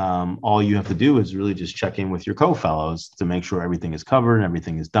fellow, all you have to do is really just check in with your co-fellows to make sure everything is covered and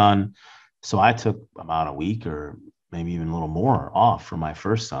everything is done. So I took about a week or maybe even a little more off for my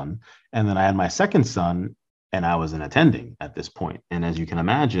first son. And then I had my second son, and I was an attending at this point. And as you can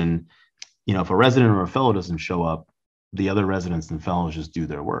imagine, if a resident or a fellow doesn't show up, the other residents and fellows just do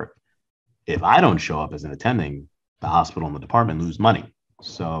their work. If I don't show up as an attending, the hospital and the department lose money.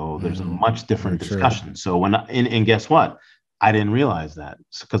 So there's a much different discussion. So and guess what? I didn't realize that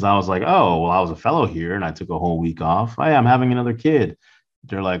because I was like, oh, well, I was a fellow here and I took a whole week off. Hey, I'm having another kid.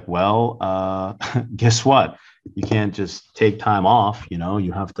 They're like, well, guess what? You can't just take time off.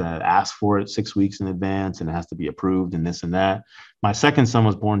 You have to ask for it 6 weeks in advance, and it has to be approved and this and that. My second son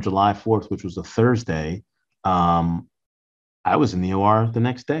was born July 4th, which was a Thursday. I was in the OR the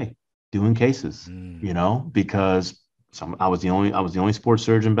next day doing cases, because I was the only sports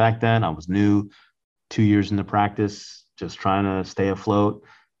surgeon back then. I was new, 2 years into practice, just trying to stay afloat.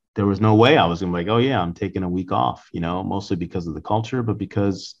 There was no way I was going to be like, oh yeah, I'm taking a week off, mostly because of the culture, but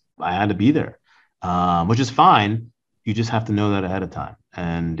because I had to be there, which is fine. You just have to know that ahead of time.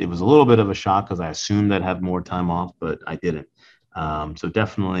 And it was a little bit of a shock because I assumed I'd have more time off, but I didn't. So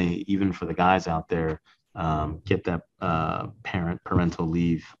definitely, even for the guys out there, get that parental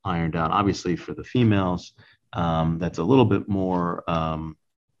leave ironed out. Obviously for the females, that's a little bit more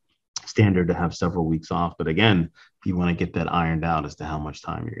standard to have several weeks off. But again, you want to get that ironed out as to how much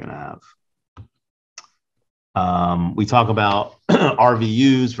time you're going to have. We talk about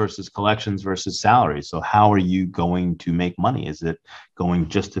RVUs versus collections versus salary. So how are you going to make money? Is it going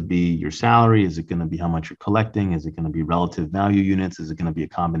just to be your salary? Is it going to be how much you're collecting? Is it going to be relative value units? Is it going to be a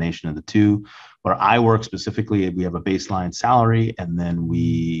combination of the two? Where I work specifically, we have a baseline salary, and then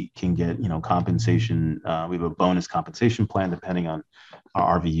we can get, compensation. We have a bonus compensation plan depending on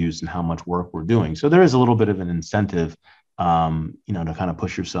our RVUs and how much work we're doing. So there is a little bit of an incentive to kind of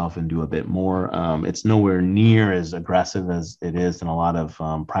push yourself and do a bit more. It's nowhere near as aggressive as it is in a lot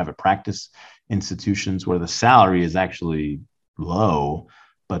of private practice institutions where the salary is actually low,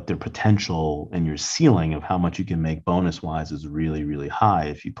 but their potential and your ceiling of how much you can make bonus wise is really, really high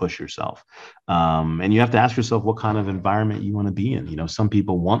if you push yourself. And you have to ask yourself what kind of environment you want to be in. You know, some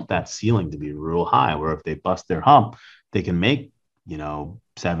people want that ceiling to be real high, where if they bust their hump, they can make, you know,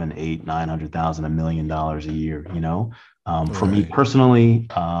 7, 8, 900,000, $1 million a year, you know. For me personally,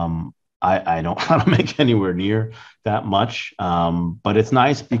 I don't want to make anywhere near that much. But it's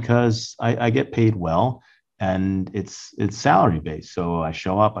nice because I get paid well. And it's salary based. So I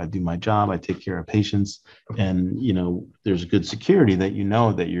show up, I do my job, I take care of patients, and you know, there's good security that you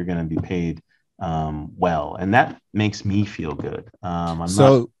know that you're going to be paid well, and that makes me feel good.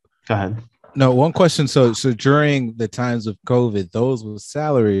 Go ahead. No, one question. So during the times of COVID, those with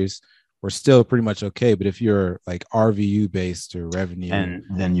salaries were still pretty much okay. But if you're like RVU based or revenue, and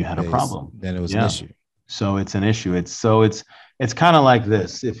then you had a problem. Then it was an issue. So it's an issue. It's kind of like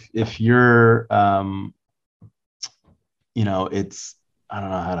this. If you're you know, I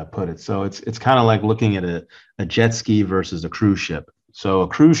don't know how to put it. So it's kind of like looking at a jet ski versus a cruise ship. So a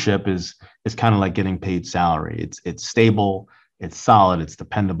cruise ship is kind of like getting paid salary. It's stable, it's solid, it's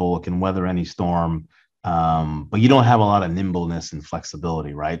dependable, it can weather any storm. But you don't have a lot of nimbleness and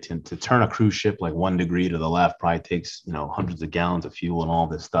flexibility, right? To turn a cruise ship like 1 degree to the left probably takes, you know, hundreds of gallons of fuel and all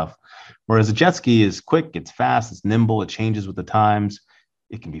this stuff. Whereas a jet ski is quick, it's fast, it's nimble, it changes with the times.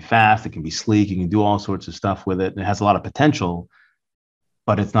 It can be fast, it can be sleek, you can do all sorts of stuff with it. And it has a lot of potential,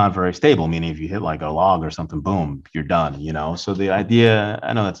 but it's not very stable, meaning if you hit like a log or something, boom, you're done, you know? So the idea,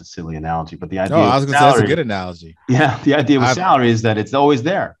 I know that's a silly analogy, but the idea I was going to say that's a good analogy. Yeah, the idea with salary is that it's always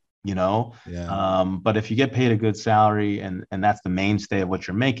there, you know? Yeah. But if you get paid a good salary and that's the mainstay of what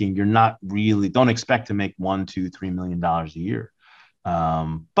you're making, you're not really, don't expect to make $1, $2, $3 million a year.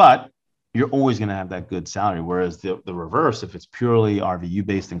 But you're always going to have that good salary. Whereas the reverse, if it's purely RVU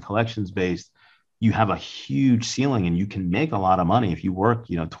based and collections based, you have a huge ceiling and you can make a lot of money if you work,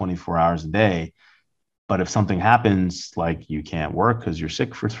 you know, 24 hours a day. But if something happens, like you can't work because you're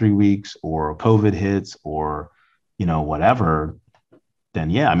sick for 3 weeks or COVID hits or, you know, whatever, then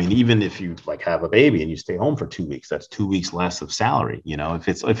yeah, I mean, even if you like have a baby and you stay home for 2 weeks, that's 2 weeks less of salary. You know, if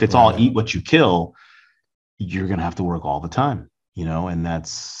it's right. All eat what you kill, you're going to have to work all the time, you know, and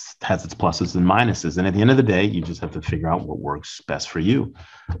has its pluses and minuses. And at the end of the day, you just have to figure out what works best for you.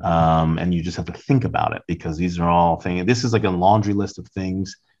 And you just have to think about it, because these are all things. This is like a laundry list of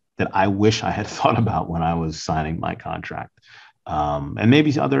things that I wish I had thought about when I was signing my contract. And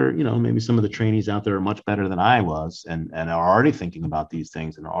maybe maybe some of the trainees out there are much better than I was and are already thinking about these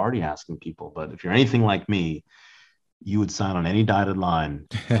things and are already asking people. But if you're anything like me, you would sign on any dotted line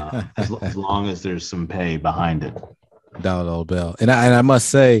as long as there's some pay behind it. Dollar bill. And I must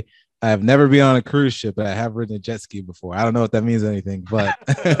say, I have never been on a cruise ship, but I have ridden a jet ski before. I don't know if that means anything, but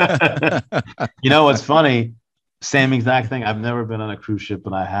you know what's funny? Same exact thing. I've never been on a cruise ship,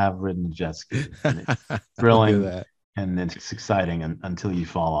 but I have ridden a jet ski. And it's thrilling and it's exciting until you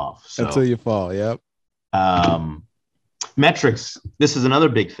fall off. So, until you fall, yep. Metrics. This is another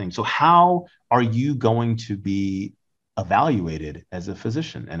big thing. So how are you going to be evaluated as a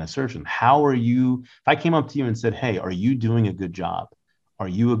physician and a surgeon? How are you, if I came up to you and said, hey, are you doing a good job? Are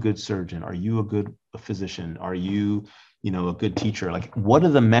you a good surgeon? Are you a good physician? Are you, a good teacher? Like, what are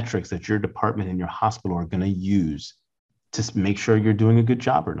the metrics that your department and your hospital are going to use to make sure you're doing a good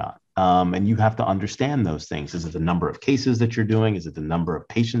job or not? And you have to understand those things. Is it the number of cases that you're doing? Is it the number of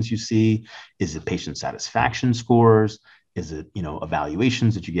patients you see? Is it patient satisfaction scores? Is it,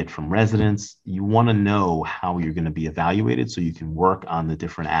 evaluations that you get from residents? You want to know how you're going to be evaluated so you can work on the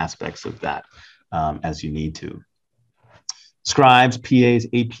different aspects of that as you need to. Scribes, PAs,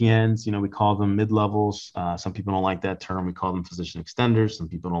 APNs, we call them mid-levels. Some people don't like that term. We call them physician extenders. Some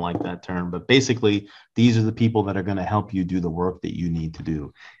people don't like that term. But basically, these are the people that are going to help you do the work that you need to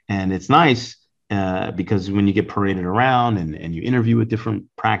do. And it's nice because when you get paraded around and you interview with different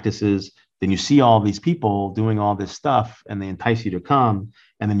practices, then you see all these people doing all this stuff and they entice you to come.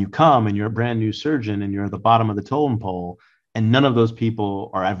 And then you come and you're a brand new surgeon and you're at the bottom of the totem pole. And none of those people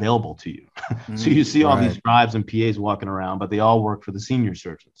are available to you. So you see all these scribes and PAs walking around, but they all work for the senior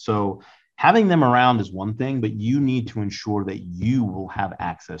surgeon. So having them around is one thing, but you need to ensure that you will have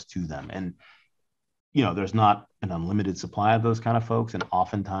access to them. And, there's not an unlimited supply of those kind of folks. And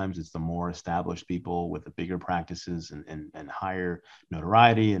oftentimes it's the more established people with the bigger practices and higher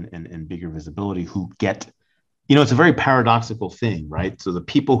notoriety and bigger visibility who get, it's a very paradoxical thing, right? So the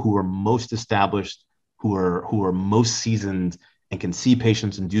people who are most established, who are most seasoned and can see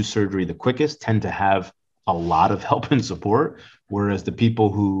patients and do surgery the quickest tend to have a lot of help and support, whereas the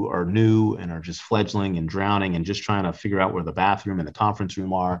people who are new and are just fledgling and drowning and just trying to figure out where the bathroom and the conference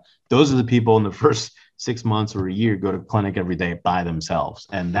room are, those are the people in the first 6 months or a year go to clinic every day by themselves.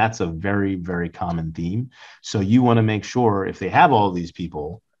 And that's a very, very common theme. So you want to make sure if they have all these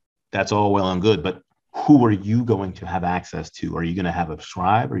people, that's all well and good, but who are you going to have access to? Are you going to have a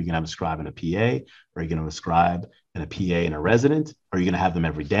scribe? Are you going to have a scribe and a PA? Are you going to have a scribe and a PA and a resident? Are you going to have them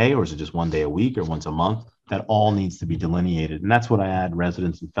every day, or is it just one day a week or once a month? That all needs to be delineated. And that's what I add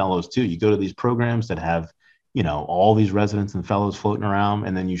residents and fellows to. You go to these programs that have, all these residents and fellows floating around,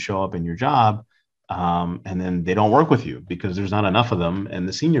 and then you show up in your job, and then they don't work with you because there's not enough of them, and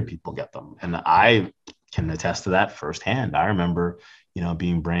the senior people get them. And I can attest to that firsthand. I remember,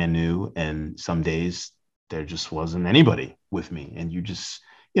 being brand new, and some days there just wasn't anybody with me, and you just,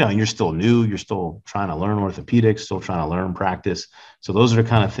 and you're still new, you're still trying to learn orthopedics, still trying to learn practice. So those are the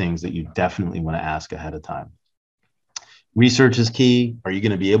kind of things that you definitely want to ask ahead of time. Research is key. Are you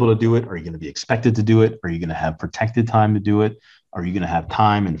going to be able to do it? Are you going to be expected to do it? Are you going to have protected time to do it? Are you going to have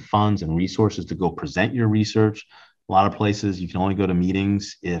time and funds and resources to go present your research? A lot of places you can only go to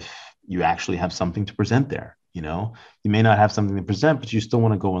meetings if you actually have something to present there. You may not have something to present, but you still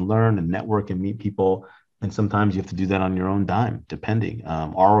want to go and learn and network and meet people. And sometimes you have to do that on your own dime, depending.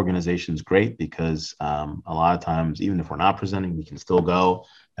 Our organization is great because a lot of times, even if we're not presenting, we can still go,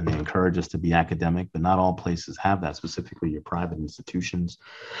 and they encourage us to be academic, but not all places have that, specifically your private institutions.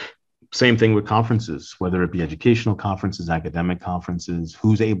 Same thing with conferences, whether it be educational conferences, academic conferences,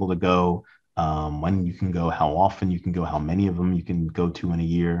 who's able to go, when you can go, how often you can go, how many of them you can go to in a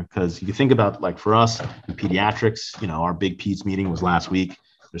year. Because you think about, like for us in pediatrics, our big peds meeting was last week.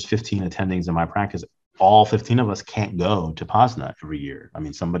 There's 15 attendings in my practice. All 15 of us can't go to POSNA every year. I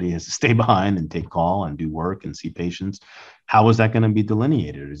mean, somebody has to stay behind and take call and do work and see patients. How is that going to be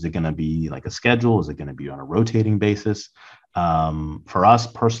delineated? Is it going to be like a schedule? Is it going to be on a rotating basis? For us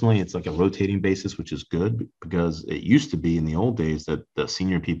personally, it's like a rotating basis, which is good because it used to be in the old days that the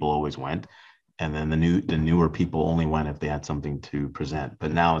senior people always went, and then the newer people only went if they had something to present.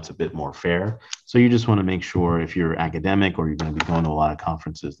 But now it's a bit more fair. So you just want to make sure if you're academic or you're going to be going to a lot of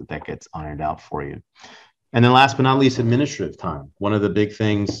conferences that gets ironed out for you. And then last but not least, administrative time. One of the big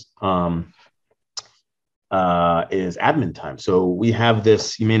things is admin time. So we have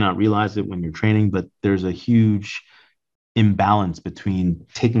this, you may not realize it when you're training, but there's a huge imbalance between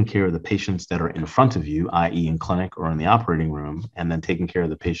taking care of the patients that are in front of you, i.e. in clinic or in the operating room, and then taking care of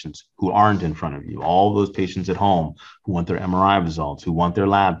the patients who aren't in front of you. All those patients at home who want their MRI results, who want their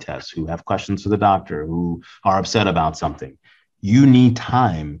lab tests, who have questions for the doctor, who are upset about something. You need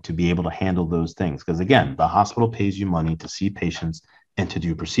time to be able to handle those things. Because again, the hospital pays you money to see patients and to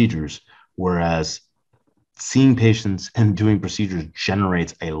do procedures, whereas seeing patients and doing procedures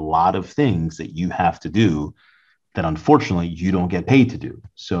generates a lot of things that you have to do that unfortunately you don't get paid to do.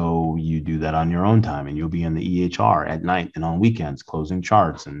 So you do that on your own time, and you'll be in the EHR at night and on weekends, closing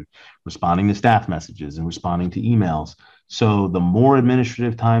charts and responding to staff messages and responding to emails. So the more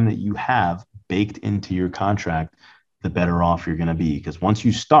administrative time that you have baked into your contract, the better off you're going to be. Because once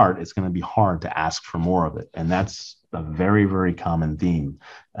you start, it's going to be hard to ask for more of it. And that's a very, very common theme.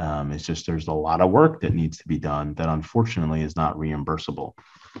 It's just there's a lot of work that needs to be done that unfortunately is not reimbursable.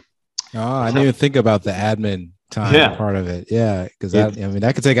 Oh, I didn't even think about the admin time part of it. Yeah, because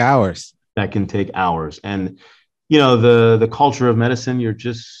that could take hours. That can take hours. And, the culture of medicine, you're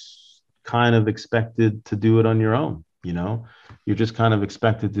just kind of expected to do it on your own. You're just kind of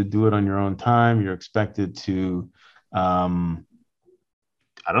expected to do it on your own time. You're expected to,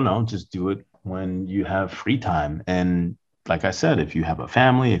 just do it when you have free time. And like I said, if you have a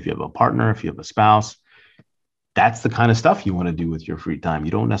family, if you have a partner, if you have a spouse, that's the kind of stuff you want to do with your free time.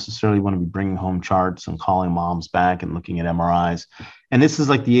 You don't necessarily want to be bringing home charts and calling moms back and looking at MRIs. And this is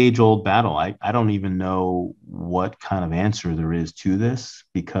like the age-old battle. I don't even know what kind of answer there is to this,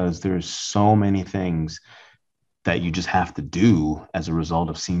 because there's so many things that you just have to do as a result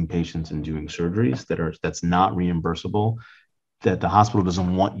of seeing patients and doing surgeries that's not reimbursable, that the hospital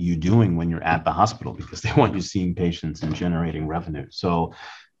doesn't want you doing when you're at the hospital, because they want you seeing patients and generating revenue. So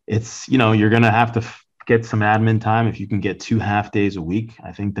it's, you're going to have to get some admin time. If you can get 2 half days a week,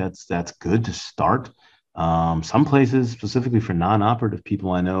 I think that's good to start. Some places, specifically for non-operative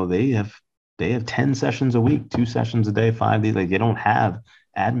people, I know they have 10 sessions a week, 2 sessions a day, 5 days. Like, they don't have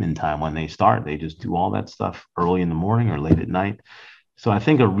admin time when they start. They just do all that stuff early in the morning or late at night. So I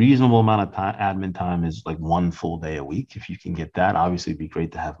think a reasonable amount of admin time is like 1 full day a week. If you can get that, obviously it'd be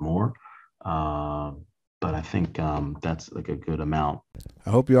great to have more. But I think that's like a good amount.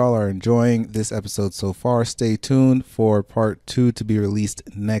 I hope you all are enjoying this episode so far. Stay tuned for part 2 to be released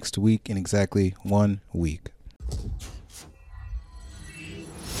next week in exactly 1 week.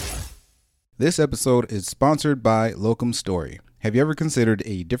 This episode is sponsored by Locum Story. Have you ever considered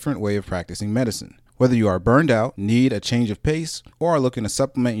a different way of practicing medicine? Whether you are burned out, need a change of pace, or are looking to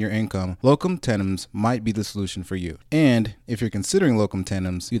supplement your income, locum tenens might be the solution for you. And if you're considering locum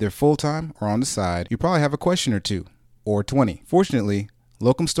tenens, either full-time or on the side, you probably have a question or two, or 20. Fortunately,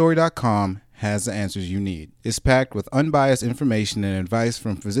 locumstory.com has the answers you need. It's packed with unbiased information and advice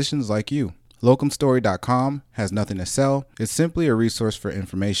from physicians like you. Locumstory.com has nothing to sell. It's simply a resource for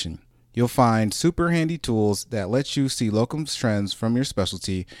information. You'll find super handy tools that let you see locums trends from your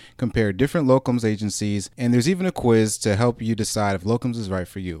specialty, compare different locums agencies, and there's even a quiz to help you decide if locums is right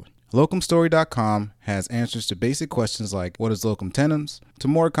for you. Locumstory.com has answers to basic questions like what is locum tenens, to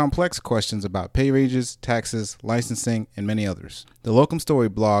more complex questions about pay ranges, taxes, licensing, and many others. The Locum Story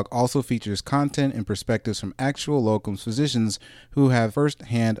blog also features content and perspectives from actual locums physicians who have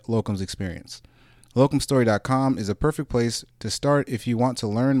first-hand locums experience. Locumstory.com is a perfect place to start if you want to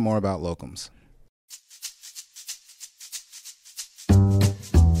learn more about locums.